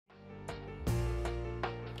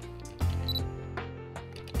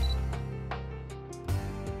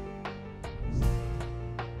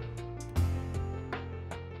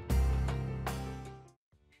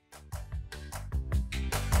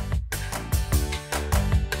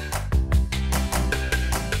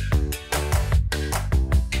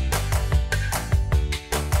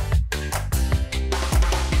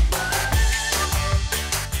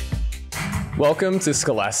Welcome to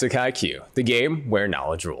Scholastic IQ, the game where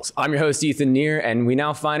knowledge rules. I'm your host, Ethan Neer, and we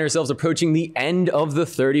now find ourselves approaching the end of the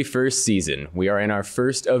 31st season. We are in our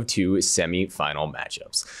first of two semi-final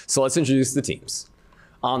matchups. So let's introduce the teams.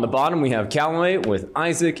 On the bottom, we have Calloway with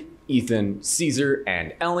Isaac, Ethan, Caesar,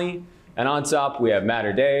 and Ellie. And on top, we have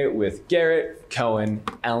Matter Day with Garrett, Cohen,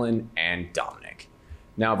 Ellen, and Dominic.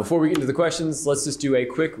 Now, before we get into the questions, let's just do a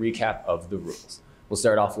quick recap of the rules. We'll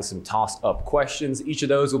start off with some tossed up questions. Each of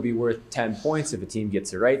those will be worth 10 points. If a team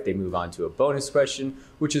gets it right, they move on to a bonus question,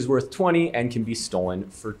 which is worth 20 and can be stolen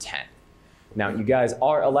for 10. Now, you guys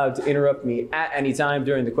are allowed to interrupt me at any time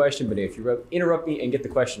during the question, but if you interrupt me and get the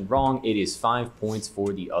question wrong, it is 5 points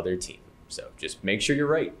for the other team. So just make sure you're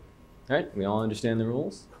right. All right, we all understand the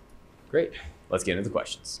rules? Great, let's get into the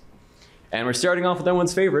questions. And we're starting off with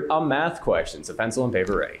everyone's favorite, a math question. So pencil and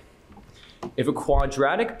paper ready. If a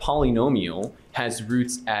quadratic polynomial has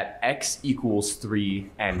roots at x equals 3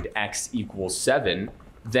 and x equals 7,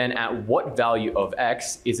 then at what value of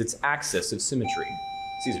x is its axis of symmetry?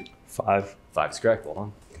 Caesar. 5. 5 is correct, well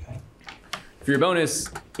done. Okay. For your bonus,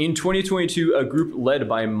 in 2022, a group led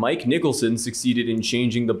by Mike Nicholson succeeded in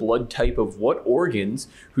changing the blood type of what organs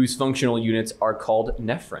whose functional units are called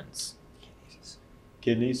nephrons?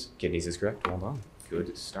 Kidneys. Kidneys is correct, well done.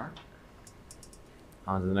 Good start.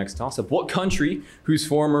 On to the next toss-up. What country, whose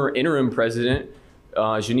former interim president,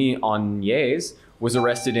 Jeanine Agnès, was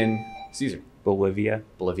arrested in Caesar? Bolivia.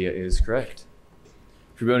 Bolivia is correct.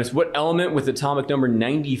 For bonus, what element with atomic number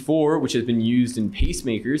 94, which has been used in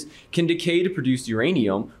pacemakers, can decay to produce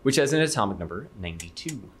uranium, which has an atomic number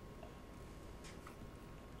 92?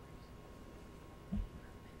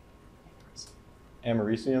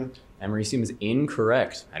 Americium. Americium is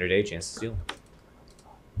incorrect. Matter Day, chance to steal.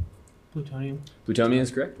 Plutonium. Plutonium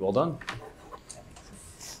is correct. Well done.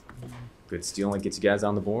 Good steal. It gets you guys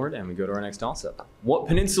on the board, and we go to our next toss-up. What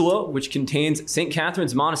peninsula, which contains St.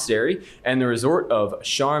 Catherine's Monastery and the resort of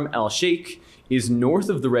Sharm el-Sheikh, is north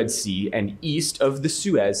of the Red Sea and east of the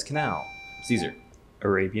Suez Canal? Caesar.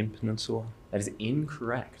 Arabian Peninsula. That is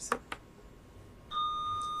incorrect.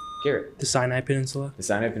 Garrett. The Sinai Peninsula. The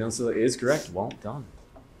Sinai Peninsula is correct. Well done.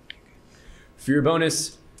 For your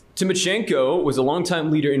bonus, Timoshenko was a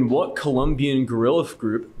longtime leader in what Colombian guerrilla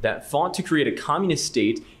group that fought to create a communist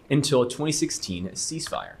state until a 2016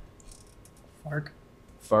 ceasefire? FARC.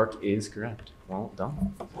 FARC is correct. Well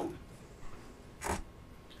done. For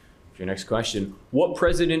your next question, what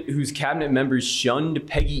president whose cabinet members shunned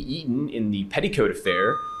Peggy Eaton in the Petticoat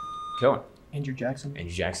affair? Cohen. Andrew Jackson.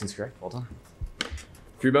 Andrew Jackson's correct. Well done.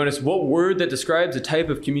 For your bonus, what word that describes a type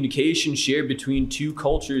of communication shared between two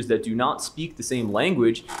cultures that do not speak the same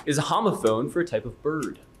language is a homophone for a type of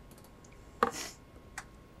bird?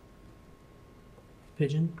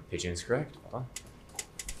 Pigeon. Pigeon is correct. Well done.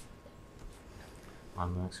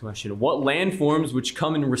 On the next question, what landforms which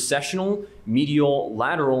come in recessional, medial,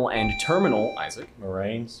 lateral, and terminal, Isaac?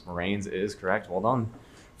 Moraines. Moraines is correct. Well done.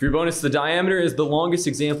 For your bonus, the diameter is the longest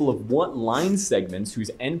example of what line segments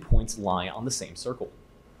whose endpoints lie on the same circle?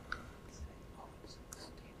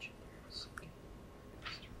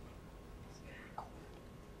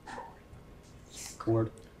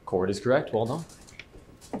 Chord. Chord is correct. Well done.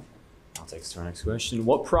 I'll take us to our next question.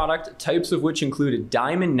 What product, types of which include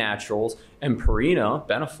Diamond Naturals and Purina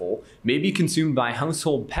Beneful, may be consumed by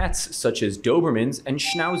household pets such as Dobermans and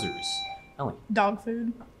Schnauzers? Ellie. Dog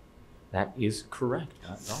food. That is correct.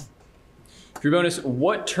 Well done. For your bonus,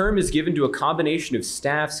 what term is given to a combination of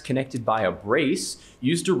staffs connected by a brace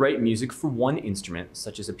used to write music for one instrument,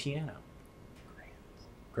 such as a piano?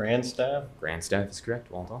 Grandstaff. Grandstaff is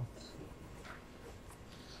correct. Well done.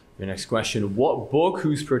 Your next question, what book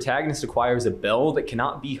whose protagonist acquires a bell that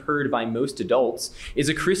cannot be heard by most adults is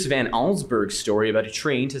a Chris Van Allsburg story about a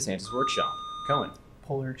train to Santa's workshop? Cohen.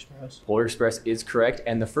 Polar Express. Polar Express is correct,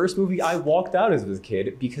 and the first movie I walked out as a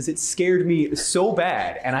kid because it scared me so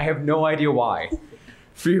bad, and I have no idea why.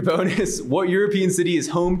 For your bonus, what European city is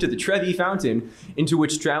home to the Trevi Fountain, into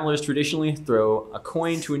which travelers traditionally throw a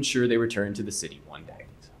coin to ensure they return to the city one day?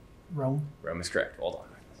 Rome. Rome is correct. Well done.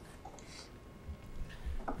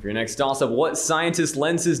 For your next toss-up, what scientist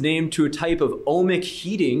lends his name to a type of ohmic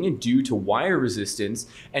heating due to wire resistance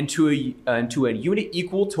and to a unit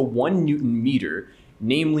equal to 1 Newton meter,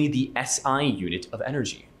 namely the SI unit of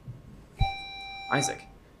energy? Isaac.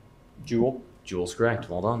 Joule. Joule's correct.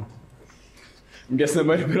 Well done. I'm guessing that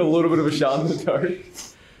might have been a little bit of a shot in the dark.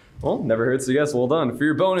 Well, never hurts to guess. Well done. For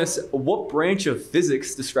your bonus, what branch of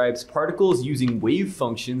physics describes particles using wave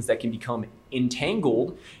functions that can become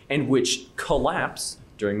entangled and which collapse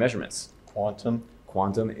during measurements? Quantum.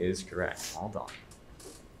 Quantum is correct. Well done.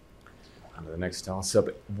 On to the next toss-up.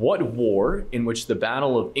 What war, in which the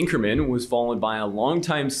Battle of Inkerman was followed by a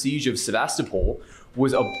long-time siege of Sevastopol,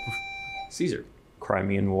 was a... Caesar.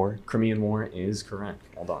 Crimean War. Crimean War is correct.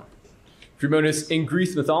 Well done. For your bonus, in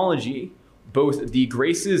Greek mythology, both the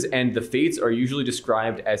Graces and the Fates are usually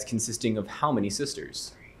described as consisting of how many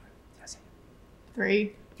sisters?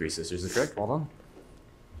 3. 3 sisters is correct. Well done.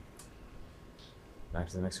 Back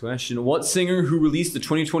to the next question. What singer who released the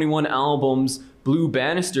 2021 albums Blue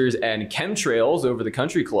Banisters and Chemtrails over the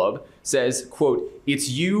Country Club says, quote, it's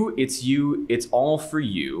you, it's all for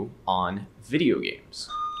you on video games?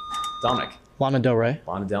 Dominic. Lana Del Rey.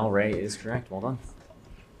 Lana Del Rey is correct. Well done.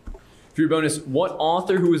 For your bonus, what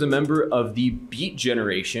author who was a member of the Beat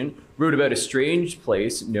Generation wrote about a strange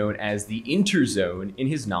place known as the Interzone in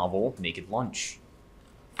his novel Naked Lunch?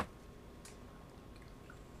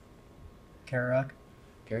 Kerouac.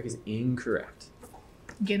 Kerouac is incorrect.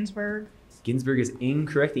 Ginsburg. Ginsburg is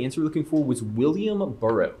incorrect. The answer we're looking for was William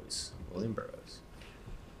Burroughs. William Burroughs.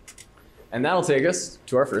 And that'll take us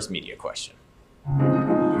to our first media question.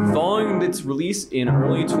 Following its release in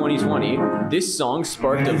early 2020, this song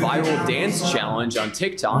sparked a viral dance challenge on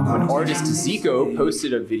TikTok when artist Zico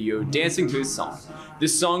posted a video dancing to his song.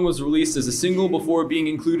 This song was released as a single before being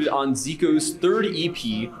included on Zico's third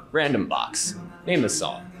EP, Random Box. Name the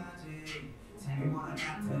song.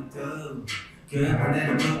 It's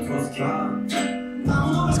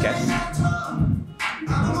Ken.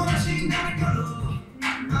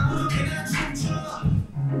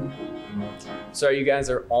 Sorry, you guys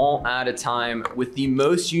are all out of time with the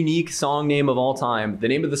most unique song name of all time. The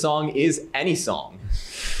name of the song is Any Song.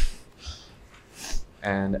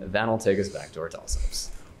 And that'll take us back to our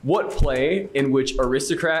toss-ups. What play in which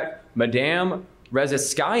aristocrat Madame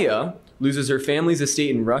Razatskaya loses her family's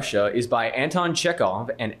estate in Russia is by Anton Chekhov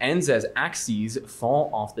and ends as axes fall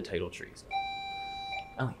off the title trees?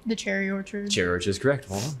 Ellie. The Cherry Orchard. Cherry Orchard is correct.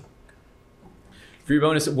 Hold on. For your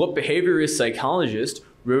bonus, what behaviorist psychologist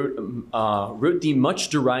wrote the much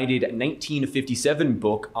derided 1957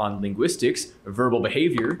 book on linguistics, Verbal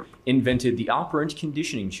Behavior, invented the operant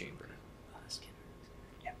conditioning chamber?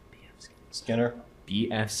 Skinner.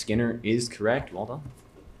 B.F. Skinner is correct. Well done.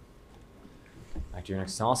 Back to your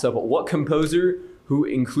next toss-up. What composer who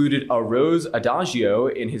included a Rose Adagio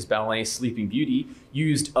in his ballet Sleeping Beauty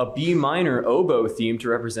used a B minor oboe theme to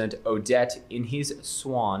represent Odette in his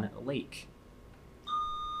Swan Lake?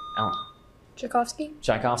 Alan. Tchaikovsky?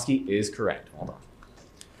 Tchaikovsky is correct. Hold on.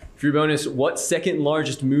 For your bonus, what second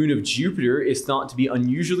largest moon of Jupiter is thought to be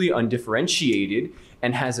unusually undifferentiated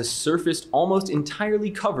and has a surface almost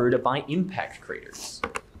entirely covered by impact craters?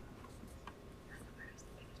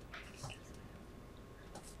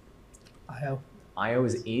 Io. Io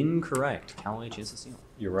is incorrect. Calloway, chance to steal.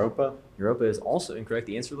 Europa. Europa is also incorrect.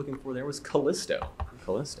 The answer we're looking for there was Callisto.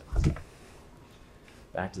 Callisto.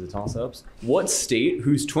 Back to the toss-ups. What state,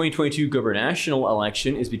 whose 2022 gubernatorial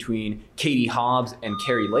election is between Katie Hobbs and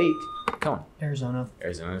Carrie Lake? Come on. Arizona.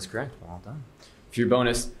 Arizona is correct. Well done. For your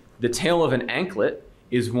bonus, The Tale of an Anklet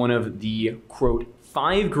is one of the, quote,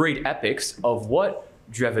 5 great epics of what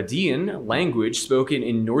Dravidian language spoken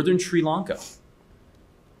in northern Sri Lanka?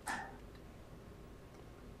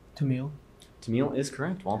 Tamil. Tamil is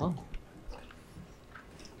correct. Well done.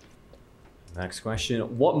 Next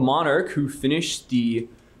question. What monarch who finished the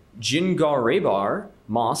Djingarebar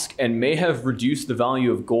Mosque and may have reduced the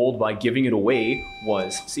value of gold by giving it away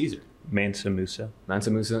was Caesar? Mansa Musa.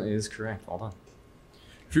 Mansa Musa is correct. Well done.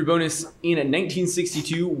 For your bonus, in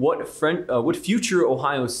 1962, what future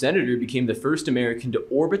Ohio senator became the first American to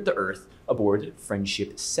orbit the Earth aboard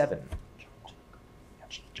Friendship 7?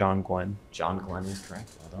 John Glenn. John Glenn is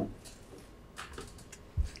correct. Well done.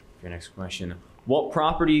 For your next question. What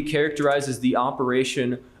property characterizes the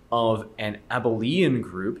operation of an abelian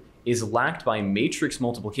group, is lacked by matrix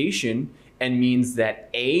multiplication, and means that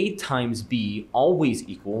A times B always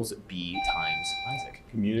equals B times Isaac?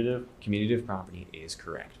 Commutative. Commutative property is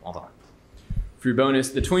correct. Well done. For your bonus,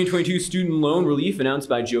 the 2022 student loan relief announced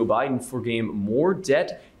by Joe Biden forgave more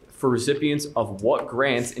debt for recipients of what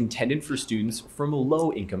grants intended for students from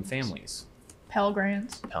low-income families? Pell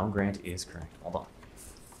Grants. Pell Grant is correct. Well done.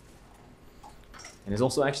 And is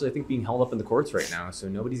also actually, I think, being held up in the courts right now, so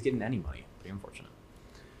nobody's getting any money. Pretty unfortunate.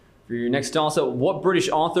 For your next also, what British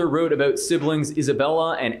author wrote about siblings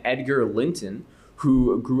Isabella and Edgar Linton,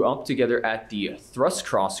 who grew up together at the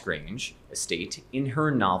Thrushcross Grange estate in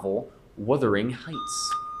her novel Wuthering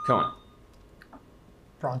Heights? Cohen.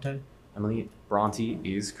 Bronte. Emily Bronte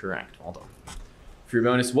is correct. Well done. For your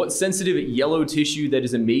bonus, what sensitive yellow tissue that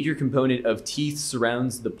is a major component of teeth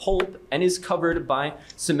surrounds the pulp and is covered by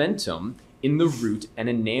cementum in the root and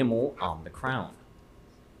enamel on the crown?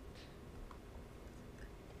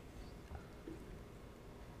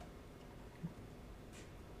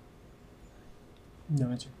 No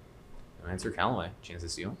answer. No answer, Calloway. Chance to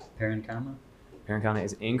steal. Parancana? Parancana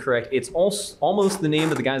is incorrect. It's also almost the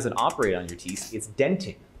name of the guys that operate on your teeth. It's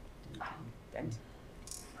Denton. Denton.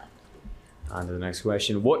 On to the next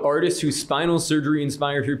question. What artist whose spinal surgery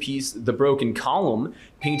inspired her piece, The Broken Column,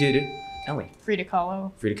 painted Ellie? Frida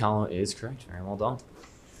Kahlo. Frida Kahlo is correct. Very well done.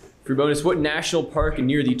 For bonus, what national park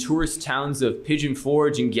near the tourist towns of Pigeon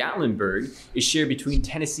Forge and Gatlinburg is shared between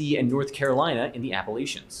Tennessee and North Carolina in the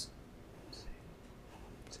Appalachians?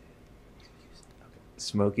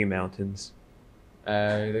 Smoky Mountains.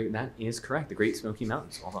 That is correct. The Great Smoky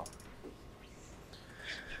Mountains. Well done.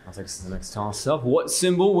 I'll take the next toss-up. What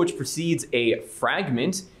symbol, which precedes a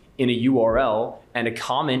fragment in a URL and a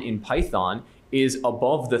comment in Python, is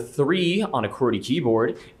above the 3 on a QWERTY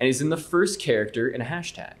keyboard and is in the first character in a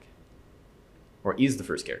hashtag? Or is the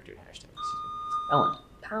first character in a hashtag? Ellen.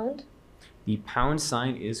 Pound? The pound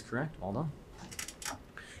sign is correct. Well done.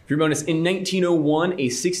 For your bonus, in 1901, a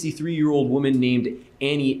 63-year-old woman named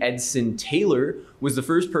Annie Edson Taylor was the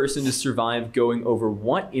first person to survive going over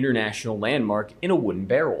what international landmark in a wooden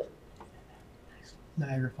barrel?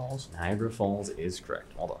 Niagara Falls. Niagara Falls is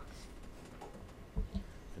correct. Well done.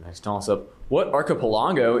 The next toss-up. What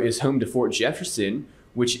archipelago is home to Fort Jefferson,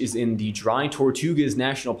 which is in the Dry Tortugas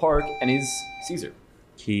National Park and is Caesar?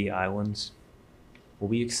 Key Islands. Will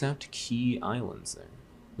we accept Key Islands there?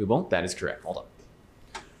 We won't. That is correct. Hold on.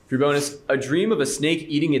 For your bonus, a dream of a snake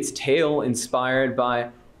eating its tail inspired by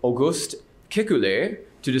Auguste Kekulé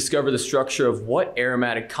to discover the structure of what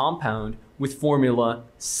aromatic compound with formula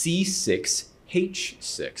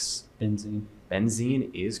C6H6? Benzene.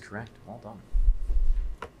 Benzene is correct. Well done.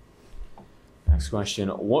 Next question.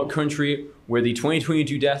 What country where the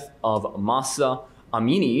 2022 death of Mahsa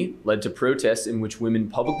Amini led to protests in which women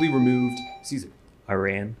publicly removed Caesar?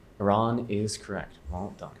 Iran. Iran is correct.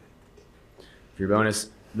 Well done. For your bonus,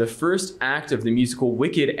 the first act of the musical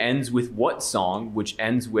Wicked ends with what song, which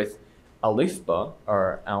ends with Alifba,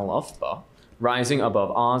 or Al-Afba, rising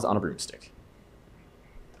above Oz on a broomstick?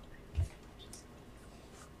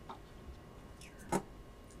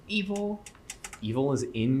 Evil. Evil is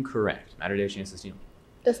incorrect. Matter Day, chance to steal.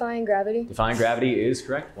 Defying gravity? Defying gravity is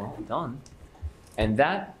correct. Well done. And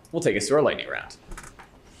that will take us to our lightning round.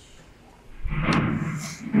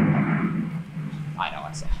 I know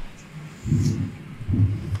I said.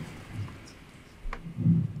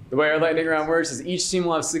 The way our lightning round works is each team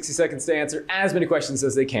will have 60 seconds to answer as many questions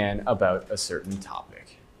as they can about a certain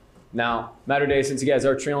topic. Now, Matter Day, since you guys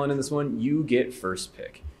are trailing in this one, you get first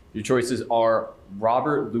pick. Your choices are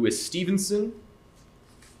Robert Louis Stevenson,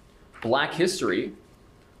 Black History,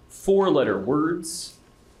 4-letter words,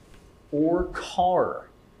 or car.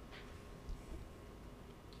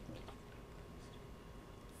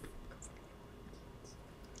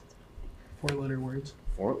 Four-letter words.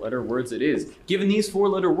 4-letter words it is. Given these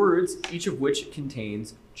 4-letter words, each of which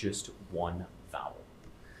contains just one vowel.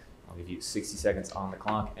 I'll give you 60 seconds on the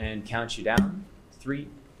clock and count you down. 3,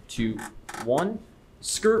 2, 1.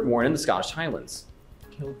 Skirt worn in the Scottish Highlands.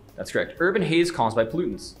 Killed. That's correct. Urban haze caused by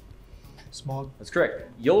pollutants. Smog. That's correct.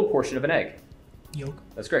 Yellow portion of an egg. Yolk.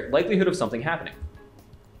 That's correct. Likelihood of something happening.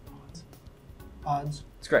 Odds.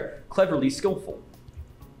 That's correct. Cleverly skillful.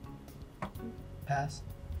 Pass.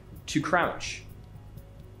 To crouch.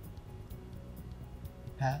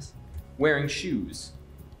 Pass. Wearing shoes.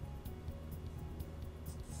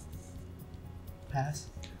 Pass.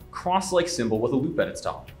 Cross-like symbol with a loop at its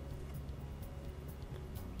top.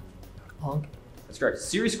 Honk. That's correct.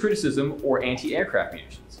 Serious criticism or anti-aircraft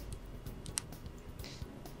munitions.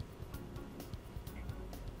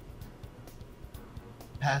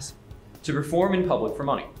 Pass. To perform in public for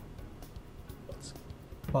money.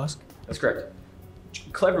 Busk. That's correct.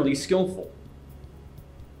 Cleverly skillful.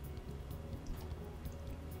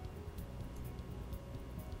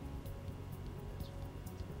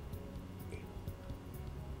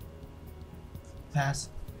 Pass.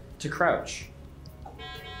 To crouch.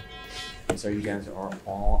 So you guys are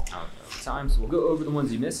all out of time, so we'll go over the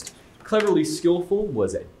ones you missed. Cleverly skillful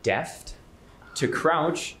was deft. To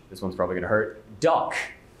crouch, this one's probably gonna hurt, duck.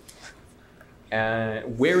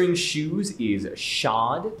 Wearing shoes is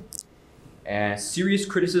shod. Serious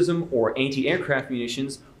criticism or anti-aircraft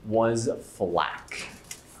munitions was flak.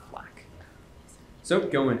 Flak. So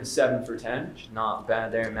going 7 for 10, not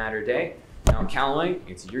bad there, Matter Day. Now Calloway,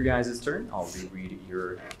 it's your guys' turn. I'll reread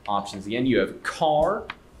your options again. You have car,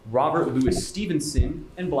 Robert Louis Stevenson,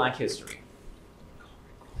 and Black History.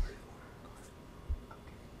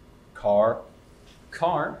 Car,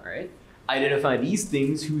 all right. Identify these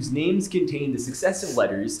things whose names contain the successive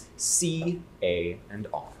letters C, A, and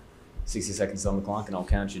R. 60 seconds on the clock, and I'll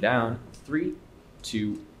count you down. 3,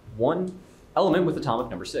 2, 1. Element with atomic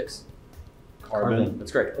number 6. Carbon.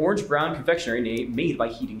 That's correct. Orange-brown confectionery made by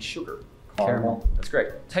heating sugar. Caramel. That's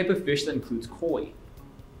correct. Type of fish that includes koi.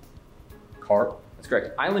 Carp. That's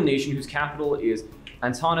correct. Island nation whose capital is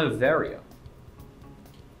Antananarivo.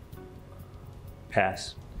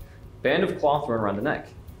 Pass. Band of cloth worn around the neck.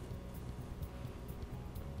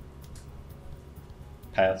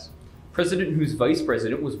 Pass. President whose vice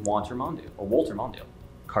president was Walter Mondale.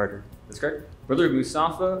 Carter. That's correct. Brother of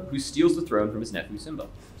Mustafa who steals the throne from his nephew Simba.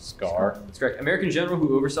 Scar. That's correct. American general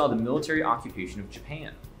who oversaw the military occupation of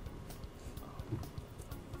Japan.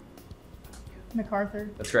 MacArthur.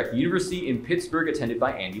 That's correct. University in Pittsburgh attended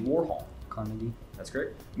by Andy Warhol. Carnegie. That's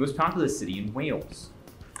correct. Most populous city in Wales.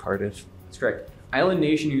 Cardiff. That's correct. Island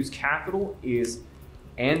nation whose capital is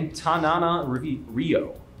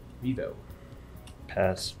Antananarivo.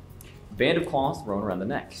 Pass. Band of cloth thrown around the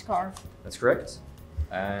neck. Scarf. That's correct.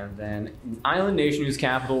 And then island nation whose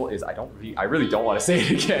capital is I really don't want to say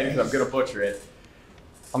it again because I'm gonna butcher it.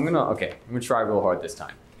 I'm gonna try real hard this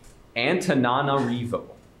time. Antananarivo.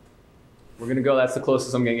 We're gonna go. That's the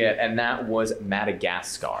closest I'm gonna get, and that was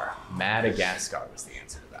Madagascar. Madagascar was the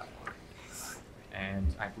answer to that one.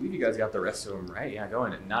 And I believe you guys got the rest of them right. Yeah,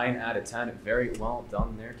 going at 9 out of 10. Very well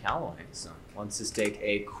done there, Calloway. So let's just take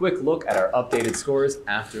a quick look at our updated scores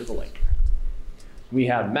after the lightning round. We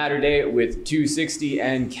have Matter Day with 260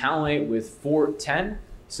 and Calloway with 410.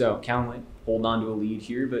 So Calloway holding on to a lead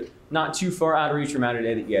here, but not too far out of reach for Matter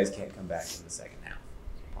Day that you guys can't come back in the second half.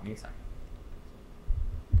 Plenty of time.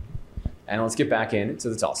 And let's get back into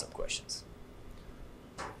the toss-up questions.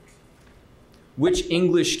 Which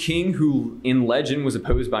English king who in legend was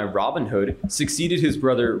opposed by Robin Hood succeeded his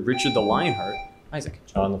brother Richard the Lionheart? Isaac.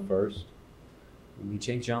 John the First. We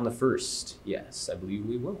take John the First. Yes, I believe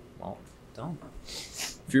we will. Well done.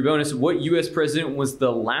 For your bonus, what U.S. president was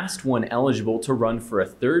the last one eligible to run for a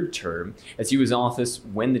third term as he was in office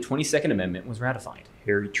when the 22nd Amendment was ratified?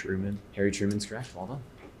 Harry Truman. Harry Truman's correct. Well done.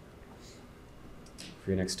 For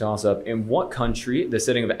your next toss-up, in what country, the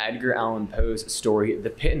setting of Edgar Allan Poe's story, The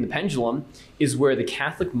Pit and the Pendulum, is where the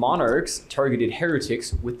Catholic monarchs targeted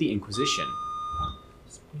heretics with the Inquisition?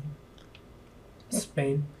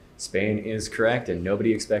 Spain. Spain is correct, and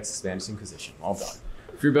nobody expects the Spanish Inquisition. Well done.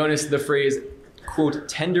 For your bonus, the phrase, quote,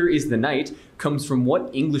 tender is the night, comes from what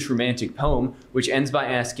English romantic poem, which ends by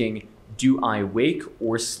asking, do I wake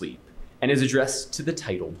or sleep? And is addressed to the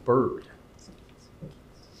title Bird.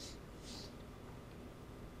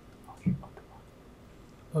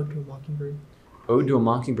 Ode to a Mockingbird. Ode to a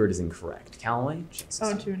Mockingbird is incorrect. Calloway?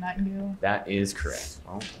 Oh, to a nightingale. That is correct.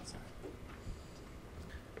 Well, that's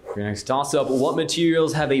for your next toss-up, what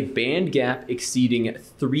materials have a band gap exceeding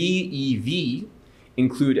 3 eV,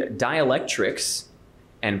 include dielectrics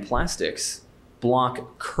and plastics,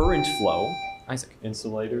 block current flow? Isaac.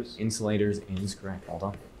 Insulators. Insulators is correct. Well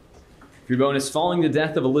done. For your bonus, following the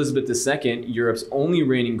death of Elizabeth II, Europe's only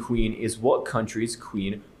reigning queen is what country's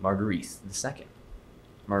Queen Marguerite II?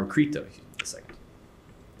 Margarita II.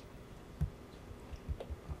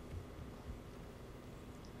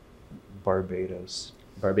 Barbados.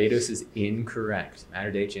 Barbados is incorrect.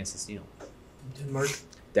 Matter Day, chance to steal. Denmark.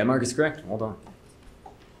 Denmark is correct. Well done.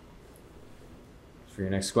 For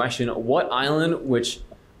your next question, what island which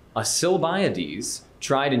Alcibiades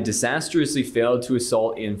tried and disastrously failed to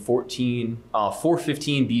assault in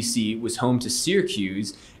 415 BC was home to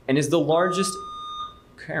Syracuse and is the largest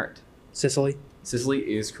carrot? Sicily.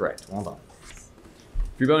 Sicily is correct. Well done.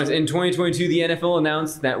 For your bonus, in 2022, the NFL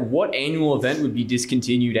announced that what annual event would be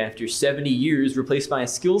discontinued after 70 years, replaced by a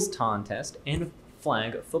skills contest and a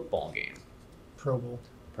flag football game? Pro Bowl.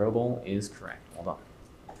 Pro Bowl is correct. Well done.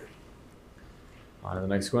 On to the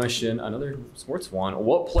next question, another sports one.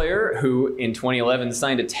 What player who in 2011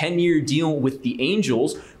 signed a 10-year deal with the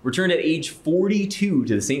Angels returned at age 42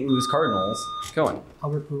 to the St. Louis Cardinals? Go on.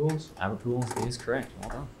 Albert Pujols. Albert Pujols is correct. Well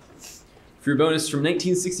done. For your bonus, from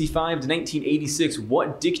 1965 to 1986,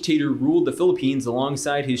 what dictator ruled the Philippines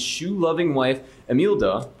alongside his shoe-loving wife,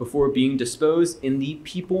 Imelda, before being disposed in the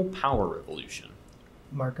People Power Revolution?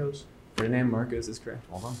 Marcos. Ferdinand Marcos is correct.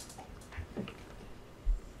 Well done.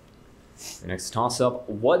 Your next toss-up.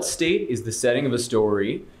 What state is the setting of a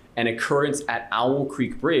story, an occurrence at Owl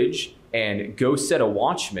Creek Bridge, and Go Set a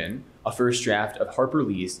Watchman, a first draft of Harper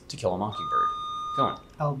Lee's To Kill a Mockingbird? Come on.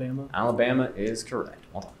 Alabama. Alabama is correct.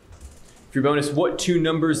 Well done. For your bonus, what two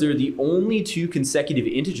numbers are the only two consecutive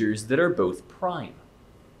integers that are both prime?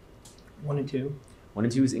 1 and 2. 1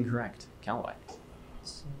 and 2 is incorrect. Calloway.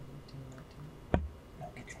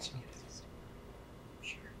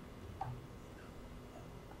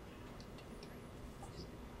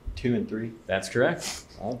 2 and 3. That's correct.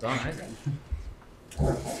 Well done, Isaac.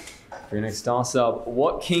 For your next toss-up,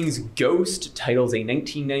 what king's ghost titles a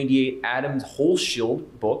 1998 Adams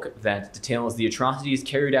Holschild book that details the atrocities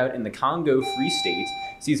carried out in the Congo Free State?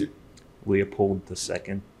 Caesar. Leopold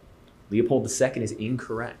II. Leopold II is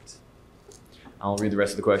incorrect. I'll read the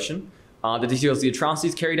rest of the question. That details the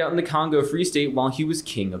atrocities carried out in the Congo Free State while he was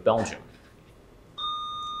king of Belgium.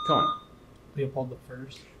 Cohen. Leopold I.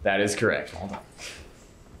 That is correct. Well done.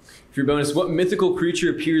 For your bonus, what mythical creature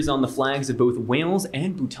appears on the flags of both Wales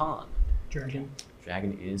and Bhutan? Dragon.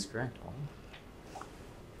 Dragon is correct. Well done.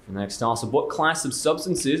 For the next toss, what class of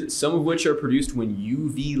substances, some of which are produced when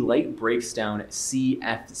UV light breaks down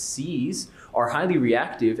CFCs, are highly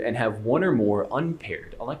reactive and have one or more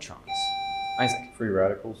unpaired electrons? Isaac. Free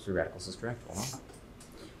radicals. Free radicals is correct. Hold on.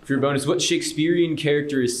 For your bonus, what Shakespearean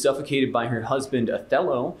character is suffocated by her husband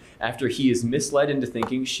Othello after he is misled into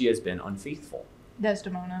thinking she has been unfaithful?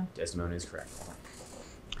 Desdemona. Desdemona is correct. Hold on.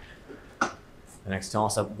 The next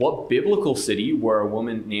toss-up, what biblical city where a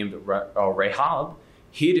woman named Rahab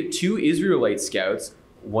hid 2 Israelite scouts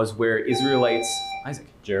was where Israelites... Isaac.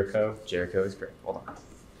 Jericho. Jericho is correct. Hold on.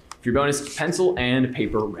 For your bonus, pencil and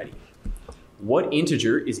paper ready. What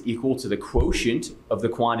integer is equal to the quotient of the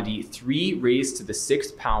quantity 3 raised to the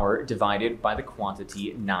 6th power divided by the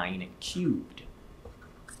quantity 9 cubed?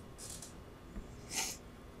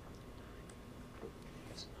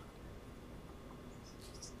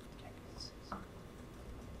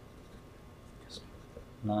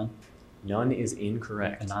 None. None is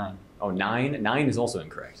incorrect. A 9. Oh, 9? 9 is also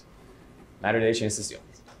incorrect. Matter day, chance to steal.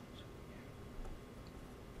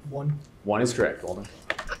 1. 1 is correct. Well done.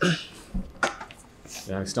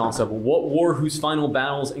 The next toss-up, what war whose final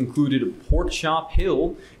battles included Porkchop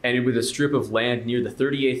Hill ended with a strip of land near the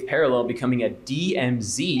 38th parallel becoming a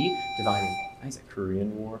DMZ dividing Isaac?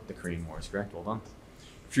 Korean War. The Korean War is correct. Well done.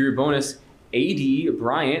 For your bonus, A.D.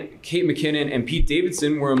 Bryant, Kate McKinnon, and Pete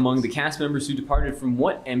Davidson were among the cast members who departed from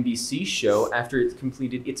what NBC show after it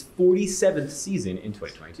completed its 47th season in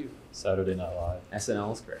 2022? Saturday Night Live.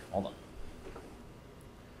 SNL is correct. Hold on.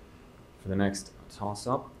 For the next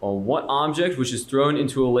toss-up, what object which is thrown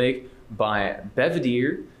into a lake by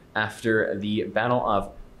Bedivere after the Battle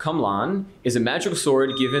of Cumlan is a magical sword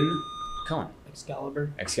given... Come on.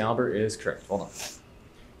 Excalibur. Excalibur is correct. Hold on.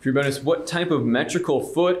 For your bonus, what type of metrical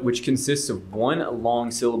foot, which consists of 1 long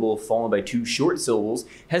syllable followed by 2 short syllables,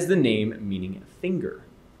 has the name meaning finger?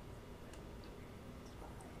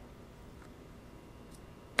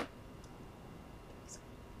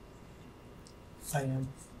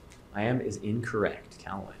 I am is incorrect.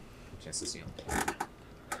 Calloway. Chance to steal.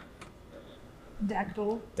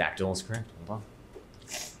 Dactyl. Dactyl is correct. Hold on.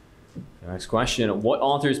 The next question. What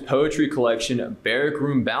author's poetry collection, Barrack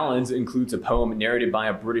Room Ballads, includes a poem narrated by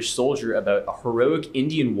a British soldier about a heroic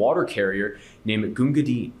Indian water carrier named Gunga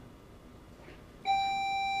Din?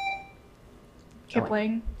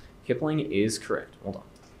 Kipling. Kipling is correct. Hold on.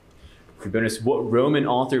 For bonus, what Roman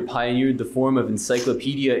author pioneered the form of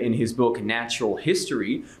encyclopedia in his book Natural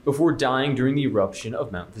History before dying during the eruption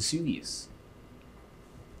of Mount Vesuvius?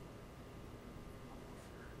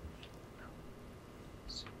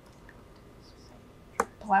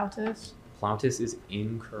 Plautus. Plautus is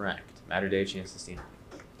incorrect. Matter day, chance to steal.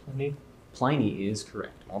 Pliny. Pliny is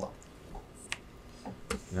correct. Hold on.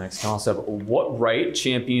 Next toss-up. What right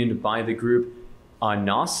championed by the group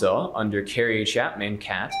NASA under Carrie Chapman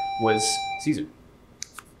Cat was Caesar?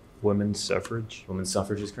 Women's suffrage. Women's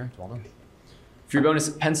suffrage is correct. Well done. For your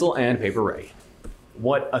bonus, pencil and paper ready.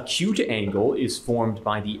 What acute angle is formed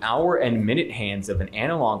by the hour and minute hands of an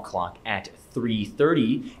analog clock at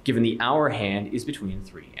 3:30, given the hour hand is between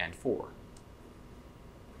 3 and 4?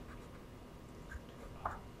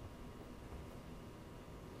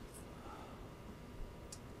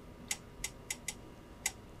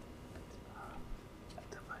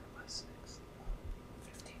 Divided by 6.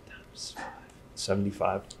 15 times 5.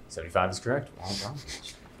 75. 75 is correct. Well done.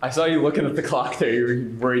 I saw you looking at the clock there. You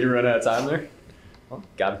were worried to run out of time there? Well,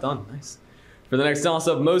 got it done. Nice. For the next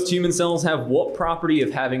toss-up, most human cells have what property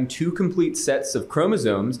of having 2 complete sets of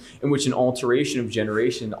chromosomes in which an alteration of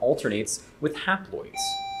generation alternates with haploids?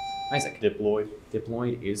 Isaac. Diploid.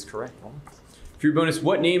 Diploid is correct. Well, for your bonus,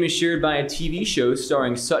 what name is shared by a TV show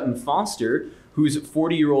starring Sutton Foster, whose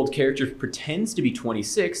 40-year-old character pretends to be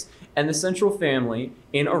 26, and the central family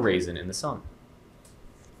in A Raisin in the Sun?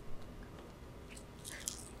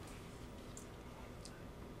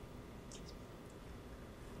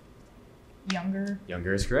 Younger.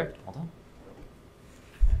 Younger is correct. Well done.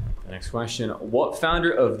 The next question. What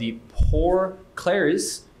founder of the Poor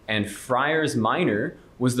Clares and Friars Minor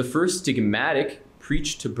was the first stigmatic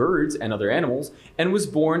preached to birds and other animals and was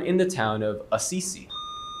born in the town of Assisi?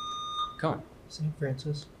 Come on. St.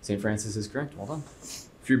 Francis. St. Francis is correct. Well done.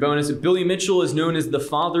 For your bonus, Billy Mitchell is known as the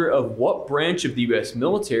father of what branch of the U.S.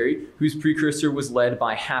 military whose precursor was led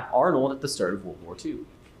by Hap Arnold at the start of World War II?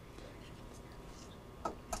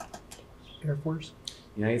 Air Force.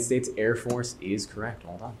 United States Air Force is correct.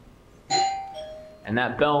 Well done. And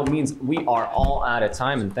that bell means we are all out of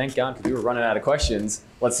time, and thank God because we were running out of questions.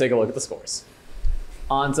 Let's take a look at the scores.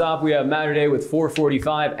 On top, we have Mater Dei with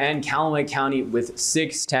 445 and Calloway County with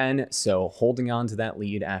 610. So holding on to that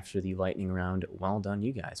lead after the lightning round. Well done,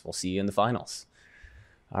 you guys. We'll see you in the finals.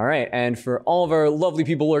 All right, and for all of our lovely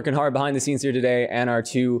people working hard behind the scenes here today and our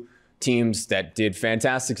two teams that did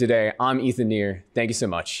fantastic today, I'm Ethan Neer. Thank you so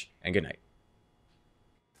much, and good night.